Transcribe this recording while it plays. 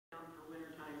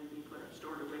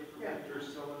Yeah, there's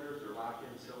cylinders, they're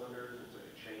lock-in cylinders, it's like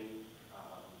a chain,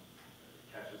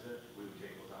 catches it. We would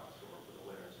take those out of store for the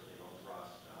winter so they don't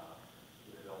rust,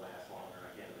 they'll last longer.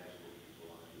 I can't imagine many people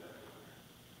want to do that in the winter.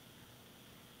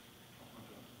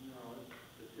 No,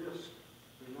 the discs,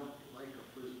 they're not like a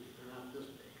Frisbee, they're not this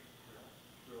big.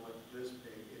 They're like this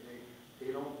big, and they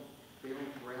don't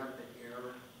grab the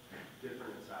air.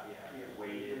 Different inside, yeah,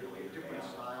 weighted, the way they're different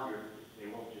style. They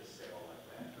won't just sail like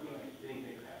that. I mean,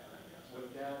 anything could happen, I guess.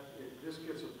 With that, if this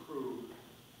gets approved,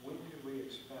 when can we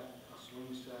expect a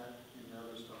swing set and the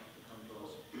other stuff to come to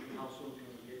us? How soon can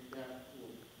we get that?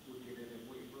 We'll get it if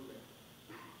we approve it.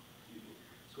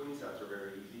 Swing sets are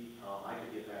very easy. I could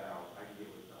get that out. I could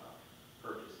get with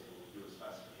purchasing and do a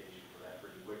specification for that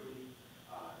pretty quickly,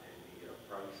 and get a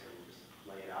price and just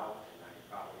lay it out. And I could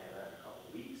probably have that in a couple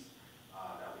of weeks.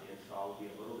 Now the install would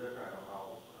be a little different. I don't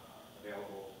know how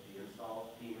available the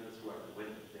install team is. Whoever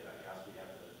wins it, I guess we have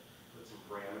to put some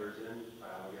parameters in.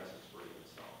 I guess it's free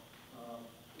install.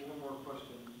 One more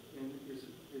question.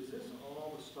 Is this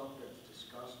all the stuff that's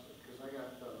discussed? Because I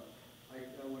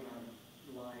went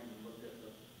online and looked at the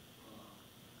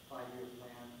 5-year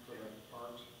plan for the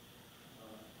parks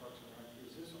and Rec.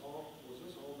 Was this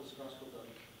all discussed with the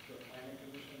planning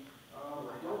commission?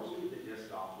 I don't believe the disc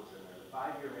golf was in there. The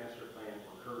 5-year master plan,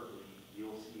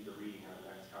 you'll see the reading on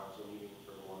the next council meeting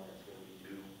for the one that's going to be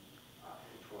due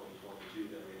in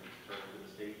 2022 that we have to turn to the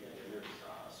state. And there's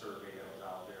a survey that was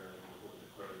out there with the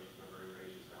clerk. She's been very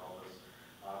gracious to help us.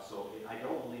 So I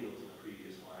don't believe it was in the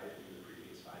previous one. I didn't do the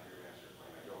previous 5-year master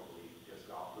plan. I don't believe disc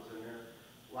golf was in there.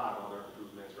 A lot of other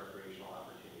improvements, recreational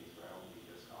opportunities, but I don't believe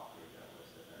disc golf made that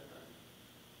list at that time.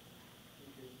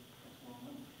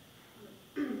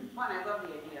 One, I love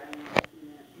the idea. I mean, I've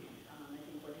seen it. I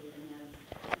think what Hayden has,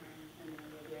 and the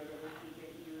idea that we can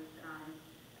get used.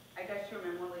 I guess to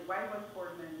remember, why was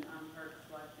Boardman Park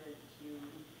selected to?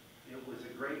 It was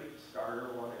a great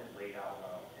starter one. It laid out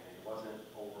well, and it wasn't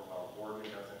overwhelmed.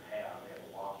 Boardman doesn't have. They have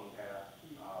a walking path,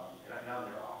 and I'm down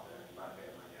there often. My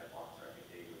family, my dad walks there, I think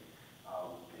daily.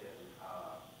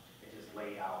 It just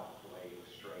laid out the way it was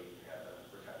straight. It had the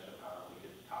protection pond. We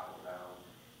could toggle down,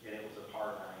 and it was a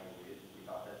par 9. We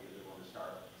thought that'd be a good one to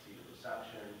start. See the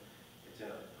reception. It's in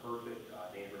a perfect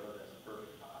neighborhood. That's a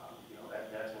perfect.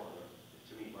 That's one of the,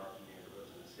 to me, marquee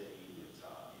neighborhoods in the city. It's a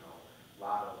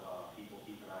lot of people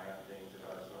keep an eye on things and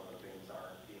let us know when things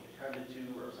aren't being attended to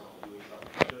or someone doing something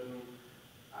they shouldn't.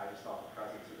 I just thought the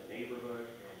presence of the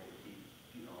neighborhood and keep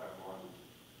everyone,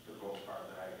 for the most part,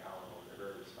 that I encounter,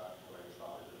 they're very respectful. I just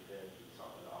thought it would fit and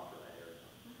something to offer that area.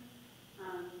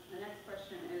 The next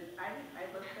question is, I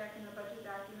looked back in the budget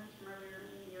documents from earlier in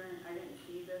the year, and I didn't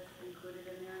see this included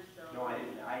in there, so. No, I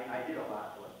didn't. I did a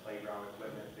lot with playground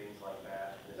equipment, things like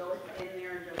that. So it's in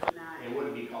there, just not. It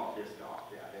wouldn't be called disc golf.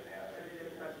 Yeah, I didn't have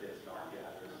anything as disc golf. Yeah,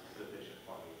 there's sufficient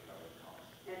funding to cover the cost.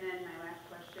 And then my last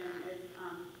question is,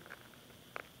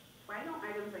 why don't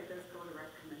items like this go to rec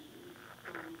commission?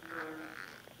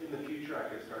 In the future,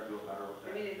 I could start doing better with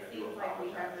that. I mean, it seems like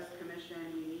we have this commission,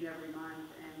 we meet every month,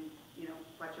 and,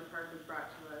 Fletcher Park was brought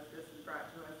to us, this is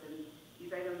brought to us, and these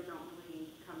items don't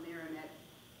really come there, and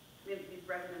these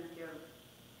residents give.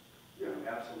 Yeah,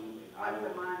 absolutely. Once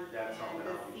a month, That's and something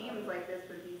this seems like this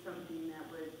would be something that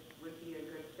would be a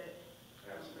good fit.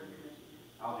 Absolutely.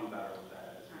 I'll do better with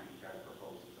that as we kind of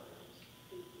propose these items.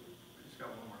 Thank you. I just got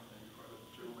one more thing before the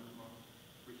gentleman come up.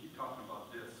 We keep talking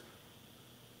about disc,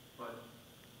 but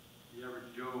the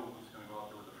average Joe is going to go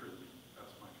out there with a Frisbee.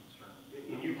 That's my concern.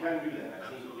 And you can do that.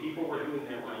 I think people were doing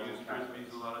that. People use Frisbees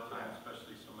a lot of times,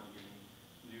 especially somebody getting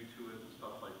new to it and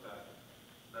stuff like that.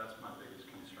 That's my biggest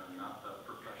concern, not the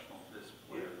professional disc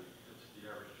player. Yeah. It's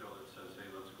the average Joe that says, hey,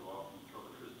 let's go out and throw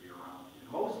the Frisbee around.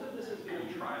 Most of this is going to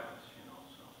be try this,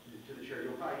 so. To the chair,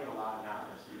 you'll probably get a lot of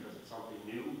novice because it's something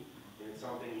new and it's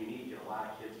something unique, and a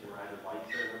lot of kids can ride their bikes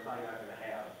there. They're probably not going to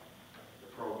have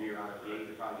the pro gear on a gate.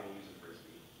 They're probably going to use a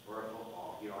Frisbee or a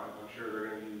football. I'm sure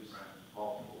they're going to use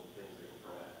multiple things they can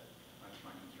throw at it. That's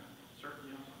my concern. Sir?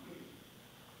 Yes.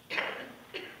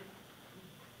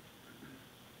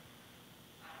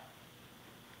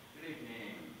 Good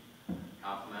evening,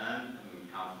 councilmen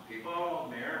and council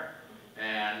people, mayor,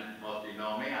 and most of you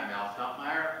know me. I'm Al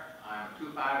Stumpmeyer. I'm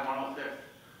 25106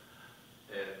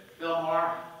 at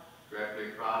Fillmore, directly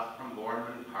across from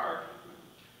Boardman Park.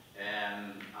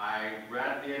 And I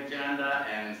read the agenda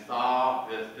and saw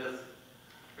this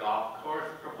golf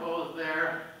course proposed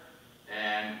there,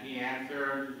 and he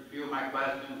answered a few of my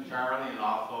questions, Charlie, and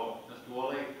also Mr.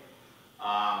 Woolley.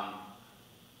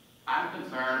 I'm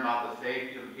concerned about the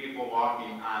safety of the people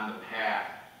walking on the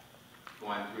path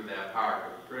going through that park.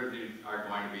 The frisbees are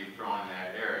going to be thrown in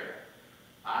that area.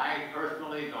 I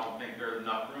personally don't think there's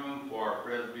enough room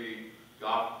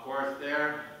golf course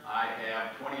there. I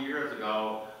have 20 years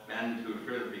ago been to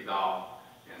frisbee golf,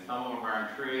 and some of them are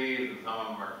in trees and some of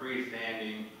them are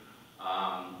freestanding.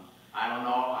 I don't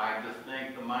know, I just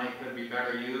think the money could be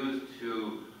better used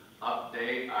to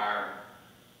update our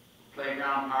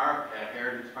playground park at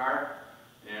Heritage Park.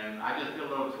 And I just did a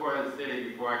little tour of the city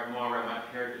before I come over. I went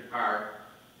to Heritage Park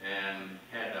and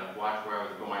had to watch where I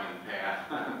was going in the past.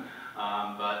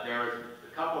 But there was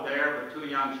a couple there with 2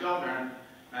 young children,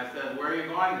 and I said, "Where are you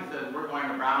going?" They said, "We're going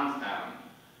to Brownstown."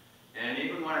 And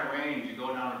even when it rains, you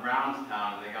go down to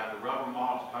Brownstown, and they got the rubber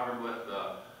mulch covered with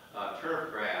the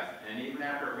turf grass, and even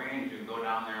after it rains, you can go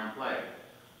down there and play.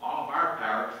 All of our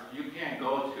parks, you can't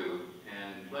go to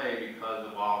and play because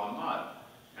of all the mud.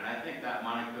 And I think that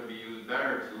money could be used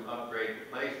better to upgrade the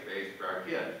play space for our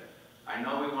kids. I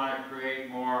know we want to create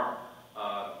more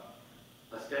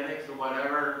aesthetics or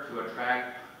whatever to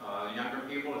attract younger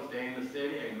people to stay in the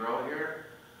city and grow here,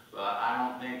 but I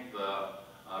don't think the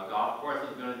golf course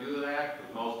is going to do that,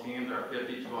 because most teams are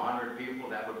 50 to 100 people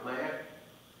that would play it.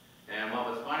 And what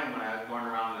was funny, when I was going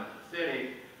around the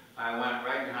city, I went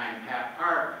right behind Pat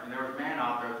Park, and there was a man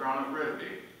out there throwing a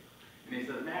frisbee. And he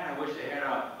says, "Man, I wish they had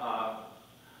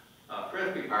a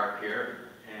frisbee park here."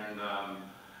 And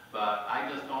but I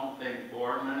just don't think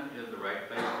Boardman is the right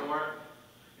place for it.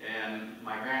 And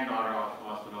my granddaughter also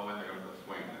wants to know when they're going to put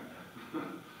swing in.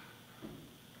 I'm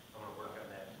gonna work on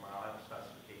that tomorrow. I have a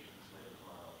specification submitted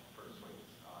tomorrow for the swings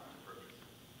to purchase.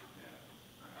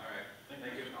 Yeah. All right.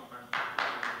 Thank you. you.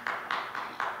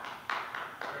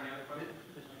 Are there any other questions?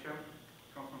 Mr. Chairman?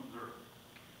 Councilman Missouri.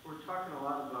 We're talking a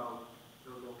lot about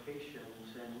the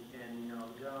locations, and you know,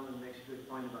 the gentleman makes a good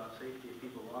point about safety of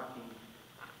people walking.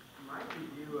 My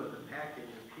review of the package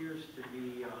appears to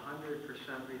be 100%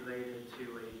 related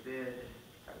to a bid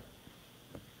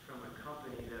from a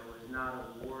company that was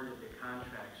not awarded the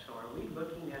contract. So are we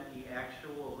looking at the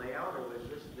actual layout, or was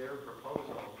this their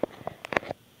proposal?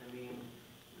 I mean,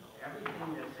 you know,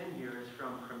 everything that's in here is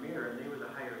from Premier, and they were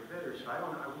the higher bidder. So I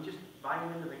don't know, are we just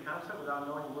buying into the concept without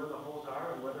knowing where the holes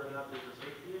are and whether or not there's a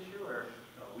safety issue, or?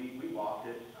 No, we walked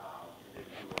it, and then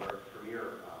we were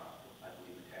Premier, I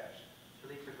believe, attached. So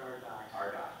they took our docs.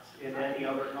 Our docs. And then the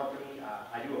other company,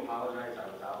 I do apologize, I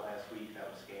was out last week, that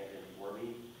was scanned in for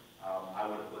me. I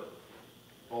would have put,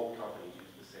 both companies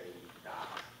use the same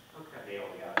docs. Okay. They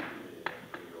only got included in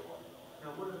the year one and all that.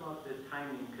 Now, what about the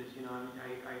timing? Because, you know,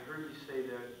 I heard you say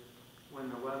that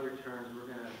when the weather turns, we're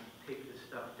going to take this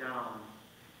stuff down.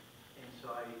 And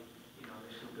so you know,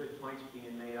 there's some good points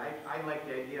being made. I like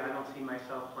the idea. I don't see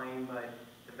myself playing, but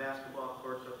the basketball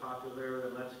courts are popular,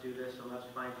 and let's do this, and let's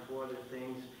find 4 other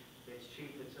things. It's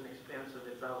cheap, it's inexpensive,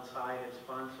 it's outside, it's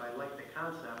fun, so I like the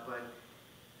concept, but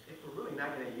if we're really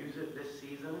not going to use it this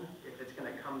season, if it's going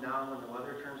to come down when the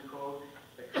weather turns cold,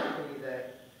 the company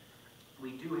that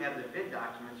we do have the bid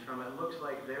documents from, it looks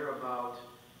like they're about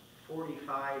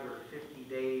 45 or 50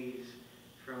 days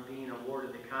from being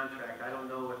awarded the contract. I don't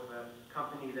know if the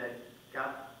company that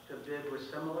got the bid was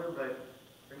similar, but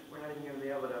we're not even going to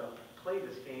be able to play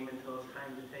this game until it's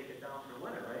time to take it down for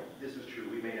winter, right? This is true.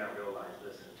 We may not realize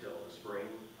this until the spring,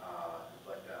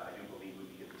 but I do believe we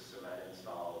can get the cement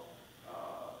installed,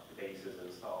 the bases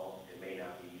installed. It may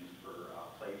not be used for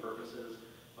play purposes,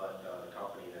 but the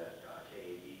company that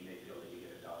KAB, they feel they can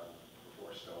get it done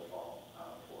before snowfall,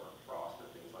 before frost and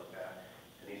things like that.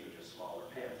 And these are just smaller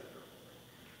pads that are forming.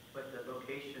 But the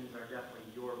locations are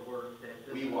definitely your work, that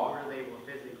this We is walked. where they will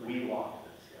physically We be. walked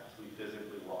this, yes. We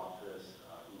physically walked this,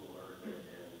 Google Earth, and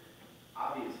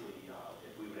obviously,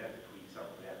 if we would have to tweak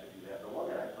something, we'd have to do that. The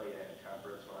one that I played at in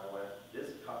Temperance when I went,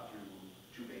 this cut through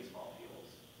 2 baseball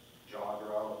fields, jogged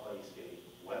around the play skate,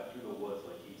 went through the woods,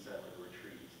 like he said, where there were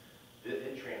trees.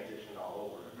 It transitioned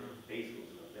all over. Basically,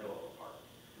 it was in the middle of the park.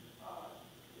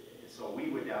 So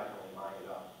we would definitely line it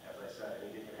up. As I said,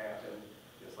 anything can happen.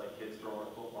 Just like kids throwing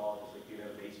a football, just like being in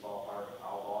a baseball park, a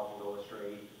foul ball can go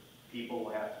astray. People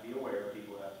will have to be aware,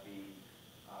 people have to be,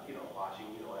 watching,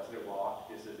 as they walk,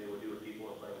 just as they would do if people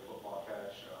were playing football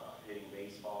catch, hitting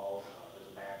baseballs. There's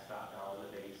a backstop down in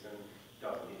the basin,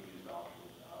 doesn't get used often.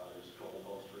 There's goal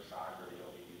posts for soccer, they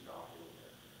don't get used often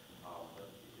either. But,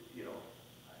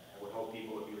 I would hope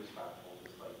people would be respectful,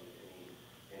 just like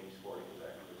any sporting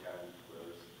event you attend, where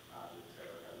there's objects that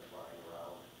are kind of flying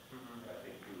around. And I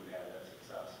think we would have that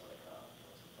success, but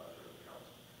it's a pleasure of the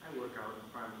council. I work out in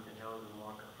Farmington Hills and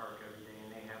Walker Park every day,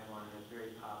 and they have one that's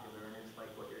very popular, and it's like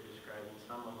what you're describing.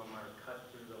 Some of them are cut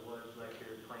through the woods like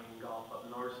you're playing golf up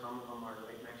north. Some of them are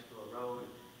right next to a road.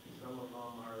 Some of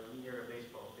them are near a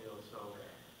baseball field. So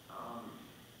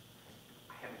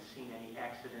I haven't seen any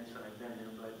accidents that I've been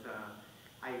there, but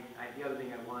the other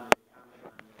thing I wanted to comment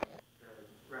on is the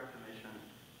rec commission.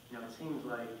 seems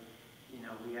like, you know,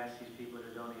 we ask these people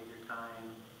to donate their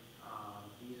time.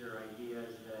 These are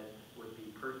ideas that would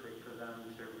be perfect for them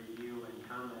to review and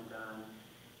comment on.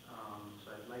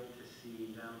 So I'd like to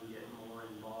see them get more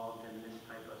involved in this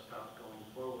type of stuff going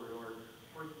forward,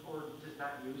 or just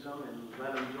not use them and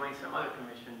let them join some other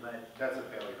commission, but That's a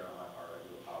failure